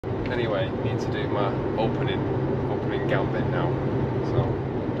Anyway, need to do my opening gambit now, so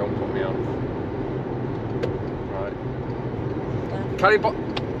don't put me on. Right. Caddy Boyz.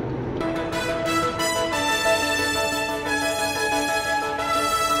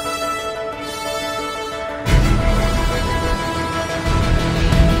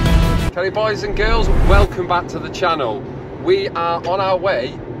 Caddy boys and girls, welcome back to the channel. We are on our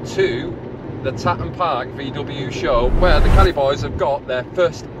way to the Tatton Park VW show, where the Caddy Boyz have got their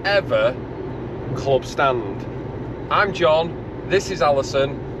first ever club stand. I'm John, this is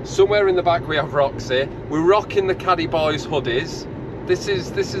Alison, somewhere in the back we have Roxy. We're rocking the Caddy Boyz hoodies. This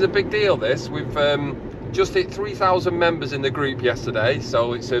is a big deal, this. We've just hit 3,000 members in the group yesterday,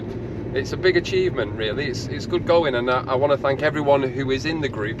 so it's a big achievement, really. It's good going, and I want to thank everyone who is in the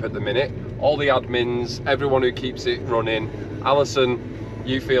group at the minute, all the admins, everyone who keeps it running. Alison,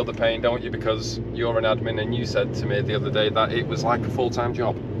 you feel the pain, don't you, because you're an admin, and you said to me the other day that it was like a full-time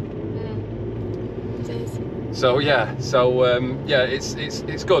job. It is. So yeah,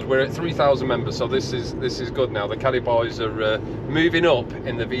 it's good. We're at 3,000 members, so this is good now. The Caddy Boyz are moving up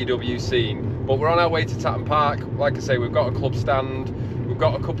in the VW scene, but we're on our way to Tatton Park. Like I say, we've got a club stand. We've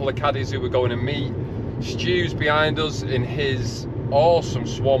got a couple of caddies who we're going to meet. Stu's behind us in his awesome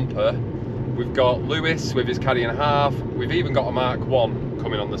swamper. We've got Lewis with his caddy and a half. We've even got a Mark 1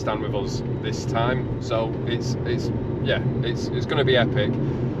 coming on the stand with us this time. So it's going to be epic.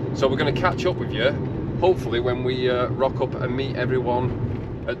 So we're going to catch up with you, hopefully, when we rock up and meet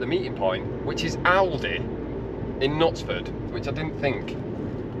everyone at the meeting point, which is Aldi in Knutsford, which I didn't think.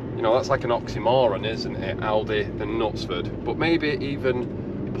 You know, that's like an oxymoron, isn't it? Aldi and Knutsford. But maybe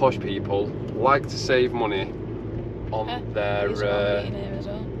even posh people like to save money on their... here as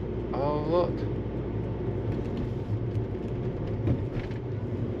well. Oh, look.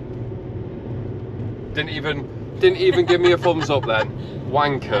 Didn't even give me a thumbs up then.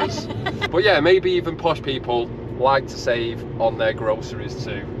 Wankers. But yeah, maybe even posh people like to save on their groceries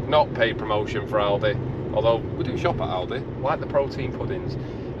too. Not paid promotion for Aldi. Although we do shop at Aldi, like the protein puddings.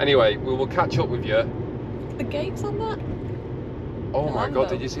 Anyway, we will catch up with you. The gates on that? Oh my God,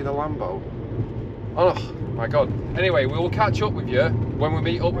 did you see the Lambo? Oh my God. Anyway, we will catch up with you when we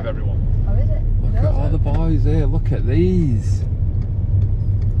meet up with everyone. Oh, is it? Look at all the boys here, look at these.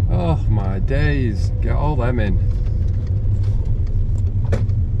 Oh my days, get all them in.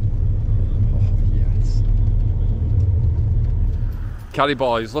 Oh yes. Caddy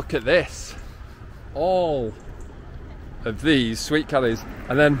Boyz, look at this. All of these sweet caddies,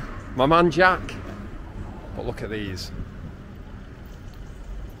 and then my man Jack. But look at these.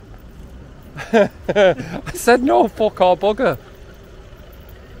 I said no fuck or bugger.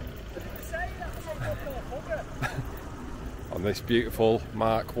 On this beautiful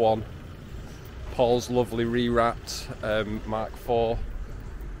Mark 1, Paul's lovely rewrapped Mark 4,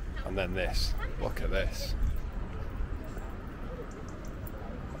 and then this. Look at this.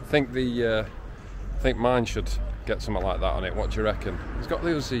 I think mine should get something like that on it. What do you reckon? It's got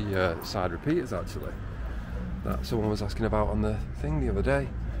those side repeaters actually. That someone was asking about on the thing the other day.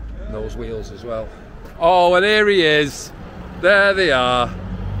 And those wheels as well. Oh, and here he is. There they are.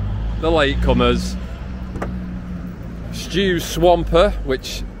 The latecomers. Stu's swamper,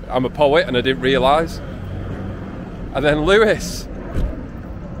 which I'm a poet and I didn't realise. And then Lewis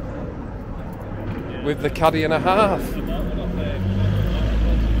with the caddy and a half.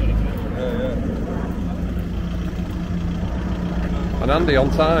 And Andy on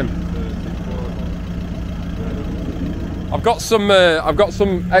time. I've got some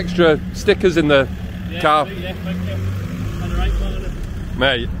extra stickers in the car. Yeah, thank you. And the right morning.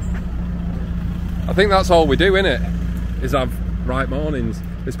 Mate, I think that's all we do, innit? Is have right mornings,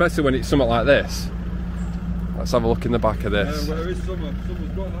 especially when it's something like this. Let's have a look in the back of this. Where is summer? Summer's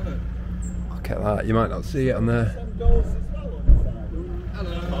gone, hasn't it? Look at that, you might not see it on there. Hello.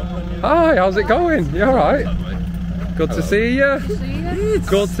 Hi, how's it going? You alright? Good to see you.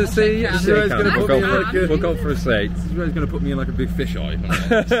 Good to see you. We'll go for a seat. This is where he's going to put me in like a big fish eye.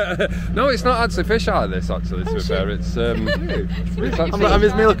 No, it's not actually fish eye, this actually, to be fair. It's actually,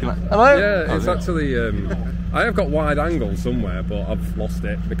 Is me looking like? Hello? yeah, it's actually I have got wide angle somewhere, but I've lost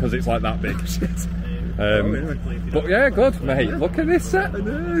it because it's like that big. But yeah, good, mate. Look at this set. I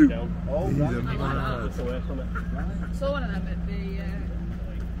know. Saw one of them at the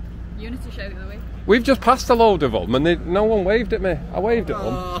Unity show the other week. We've just passed a load of them, and no one waved at me. I waved at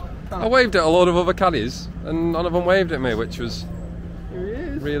them. I waved at a load of other caddies, and none of them waved at me, which was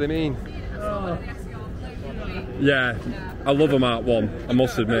really mean. Yeah, I love them Mark 1, I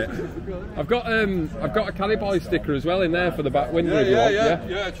must admit. I've got a Caddy Boyz sticker as well in there for the back window.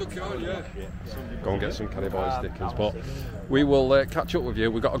 Yeah, chuck it on, yeah. Go and get some Caddy Boyz stickers, but we will catch up with you.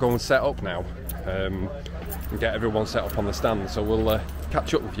 We've got to go and set up now and get everyone set up on the stand, so we'll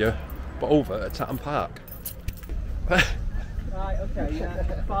catch up with you, but over at Tatton Park. Right, okay,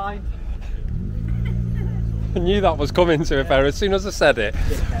 yeah, fine. I knew that was coming, to be fair, as soon as I said it.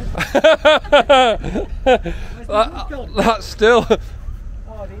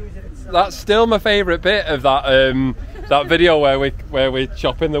 That's still my favourite bit of that that video where we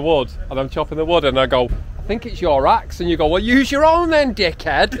chop in the wood, and I'm chopping the wood, and I go, I think it's your axe, and you go, well, use your own then,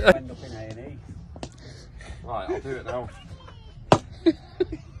 dickhead. End up in A&E. Right, I'll do it now.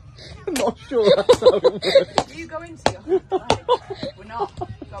 I'm not sure that's how it works. You go into your We're not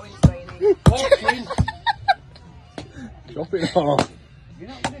going to A&E. Chop it off. You're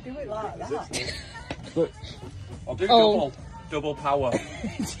not going to do it like that. But I'll do double power.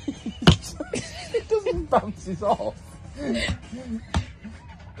 it doesn't bounce off.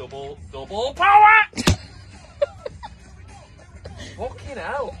 Double power! Fucking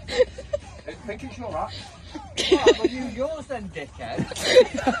hell. I think it's your axe. Right, well, use yours then, dickhead.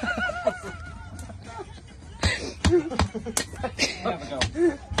 Never go.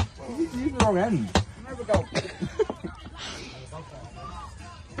 You used the wrong end. Never go.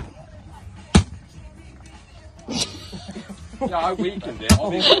 Yeah, I weakened it.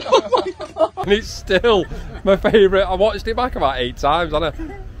 And it's still my favourite. I watched it back about 8 times, haven't I?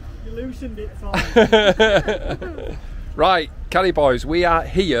 You loosened it fine. Right, Caddy Boyz, we are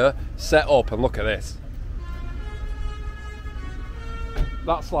here, set up, and look at this.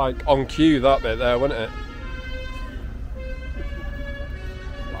 That's like on cue, that bit there, wasn't it?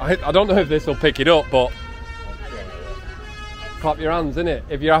 I don't know if this will pick it up, but clap your hands, innit?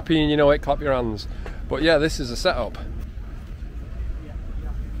 If you're happy and you know it, clap your hands. But yeah, this is a setup.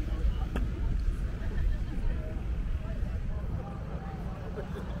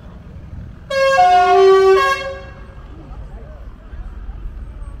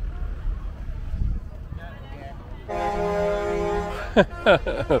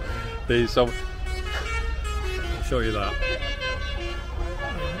 These some. I'll show you that.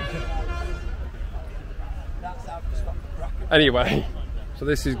 Anyway, so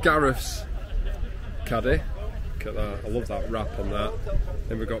this is Gareth's caddy. Look at that. I love that wrap on that.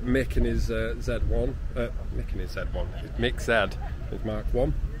 Then we've got Mick and his Z1. Mick and his Z1. Mick Z is Mark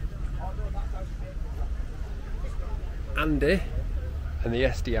 1. Andy and the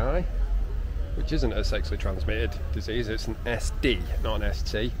SDI, which isn't a sexually transmitted disease, it's an SD, not an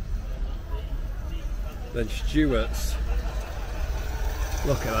ST. Then Stuart's,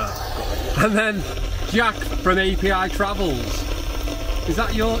 look at that. And then Jack from API Travels. Is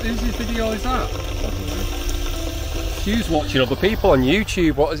that whose video is that? Stu's watching other people on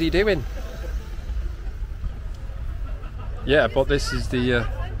YouTube, what is he doing? Yeah, but this is the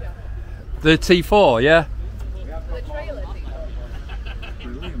T4, yeah?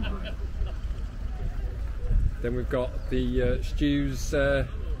 Then we've got the Stu's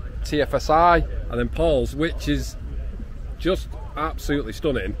TFSI, and then Paul's, which is just absolutely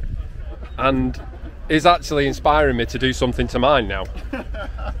stunning and is actually inspiring me to do something to mine now.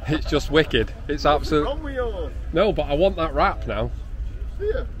 It's just wicked. It's absolute. What's wrong with yours? No, but I want that wrap now.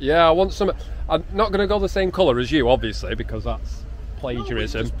 Yeah. Yeah, I want some. I'm not going to go the same colour as you, obviously, because that's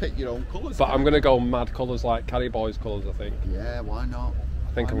plagiarism. Just pick your own colours. But I'm going to go mad colours like Caddy Boyz colours, I think. Yeah, why not?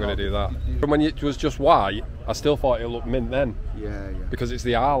 I think I'm going to do that. From when it was just white, I still thought it looked mint then. Yeah. Because it's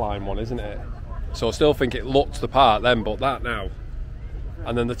the R-line one, isn't it? So I still think it looked the part then, but that now.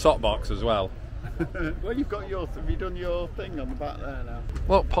 And then the top box as well. Well, you've got yours. Have you done your thing on the back there now?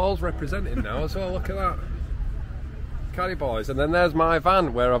 Look, Paul's representing now as well, look at that. Caddy Boyz. And then there's my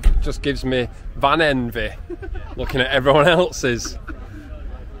van, where it just gives me van envy, looking at everyone else's.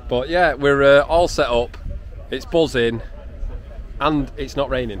 But yeah, we're all set up. It's buzzing. And it's not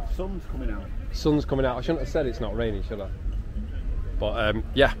raining. Sun's coming out. Sun's coming out. I shouldn't have said it's not raining, should I? But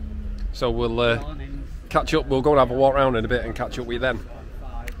yeah, so we'll catch up. We'll go and have a walk around in a bit and catch up with you then.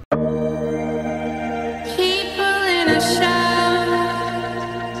 People in a shower,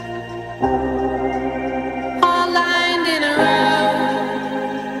 all lined in a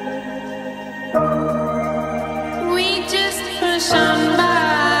row. We just push on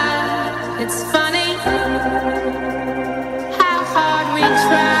by. It's funny.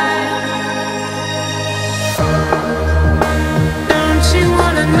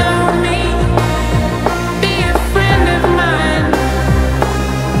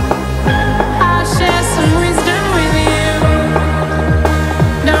 Some wisdom with you.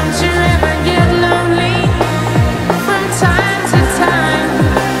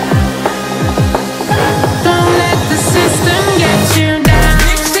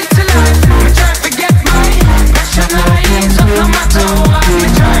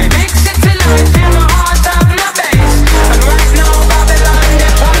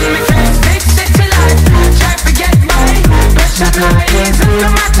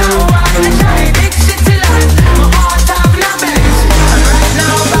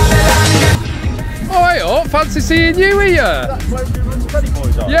 fancy seeing you here. That's where we run Caddy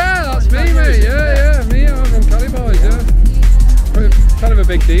Boyz on. Yeah, that's me, mate. Yeah, me. I run Caddy Boyz. Yeah, kind of a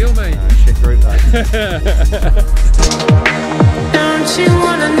big deal, mate. Shit group that. Don't you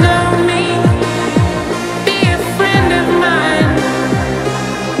wanna know me? Be a friend of mine.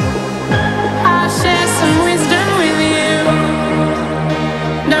 I'll share some wisdom with you.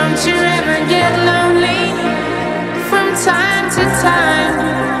 Don't you ever get lonely from time to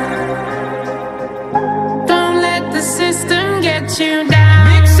time. Don't let the system get you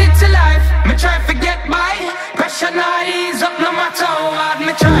down. Big city life, me try to forget my pressure not ease up no matter how hard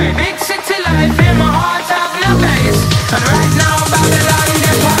me try. Big city life, in my heart have no place. And right now Babylon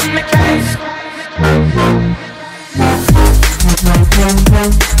they on me case.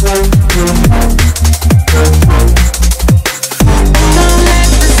 Don't let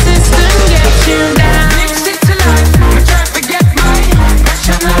the system get you down. Big city life, me try to forget my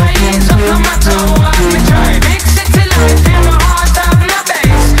pressure not ease up no matter how hard me try. Big city life, in my heart have no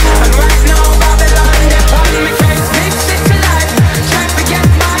base. And right now Babylon they on me case. Big city life, try to forget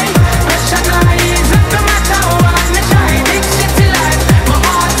my pressure not ease up no matter how hard me try. Big city life, my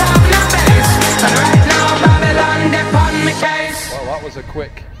heart have no base. And right now Babylon they on me case. Well, that was a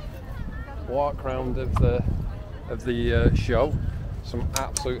quick walk round of the show. Some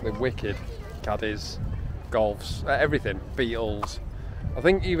absolutely wicked caddies, golfs, everything, Beetles. I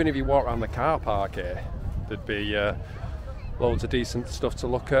think even if you walk around the car park here, there'd be loads of decent stuff to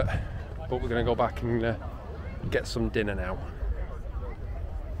look at. But we're going to go back and get some dinner now,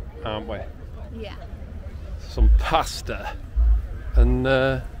 aren't we? Yeah. Some pasta and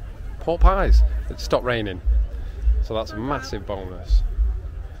pork pies. It stopped raining, so that's a massive bonus.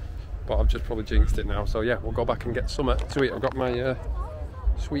 But I've just probably jinxed it now, so yeah, we'll go back and get some to eat. I've got my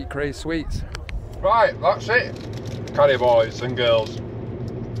sweet craze sweets. Right, that's it. Caddy boys and girls.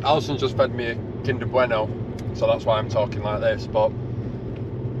 Alison just fed me a Kinder Bueno, so that's why I'm talking like this, but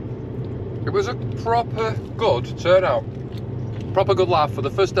it was a proper good turnout. Proper good laugh for the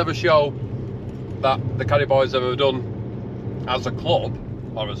first ever show that the Caddy Boyz have ever done as a club,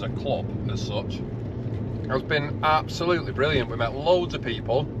 or as a club as such. It's been absolutely brilliant. We met loads of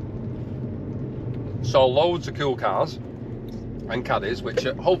people, saw loads of cool cars and caddies, which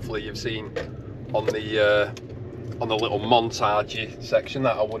hopefully you've seen on the little montage section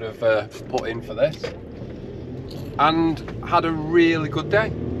that I would have put in for this, and had a really good day,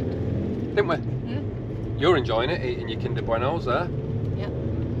 didn't we? Mm. You're enjoying it, eating your Kinder Buenos there. Yeah.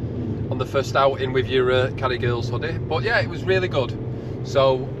 On the first outing with your Caddy Girls hoodie, but yeah, it was really good.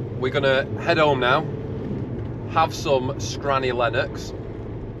 So we're gonna head home now, have some Scranny Lennox.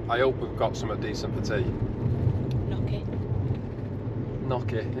 I hope we've got something decent for tea.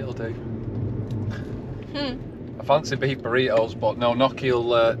 Gnocchi, it'll do. I fancy beef burritos, but no,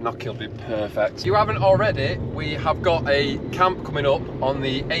 gnocchi'll be perfect. If you haven't already, we have got a camp coming up on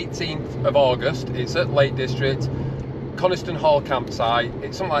the 18th of August. It's at Lake District, Coniston Hall campsite.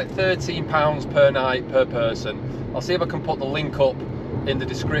 It's something like £13 per night per person. I'll see if I can put the link up in the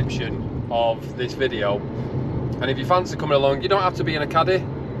description of this video. And if you fancy coming along, you don't have to be in a caddy.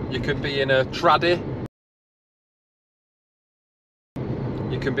 You could be in a traddy.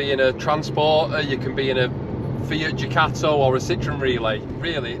 You can be in a transporter. You can be in a Fiat Ducato or a Citroen Relay.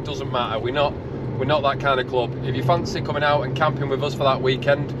 Really, it doesn't matter. We're not that kind of club. If you fancy coming out and camping with us for that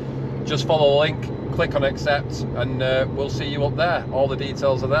weekend, just follow the link, click on accept, and we'll see you up there. All the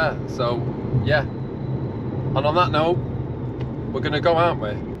details are there. So yeah. And on that note, we're gonna go, aren't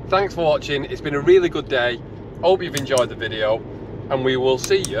we? Thanks for watching. It's been a really good day. Hope you've enjoyed the video, and we will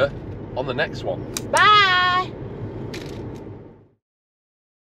see you on the next one. Bye.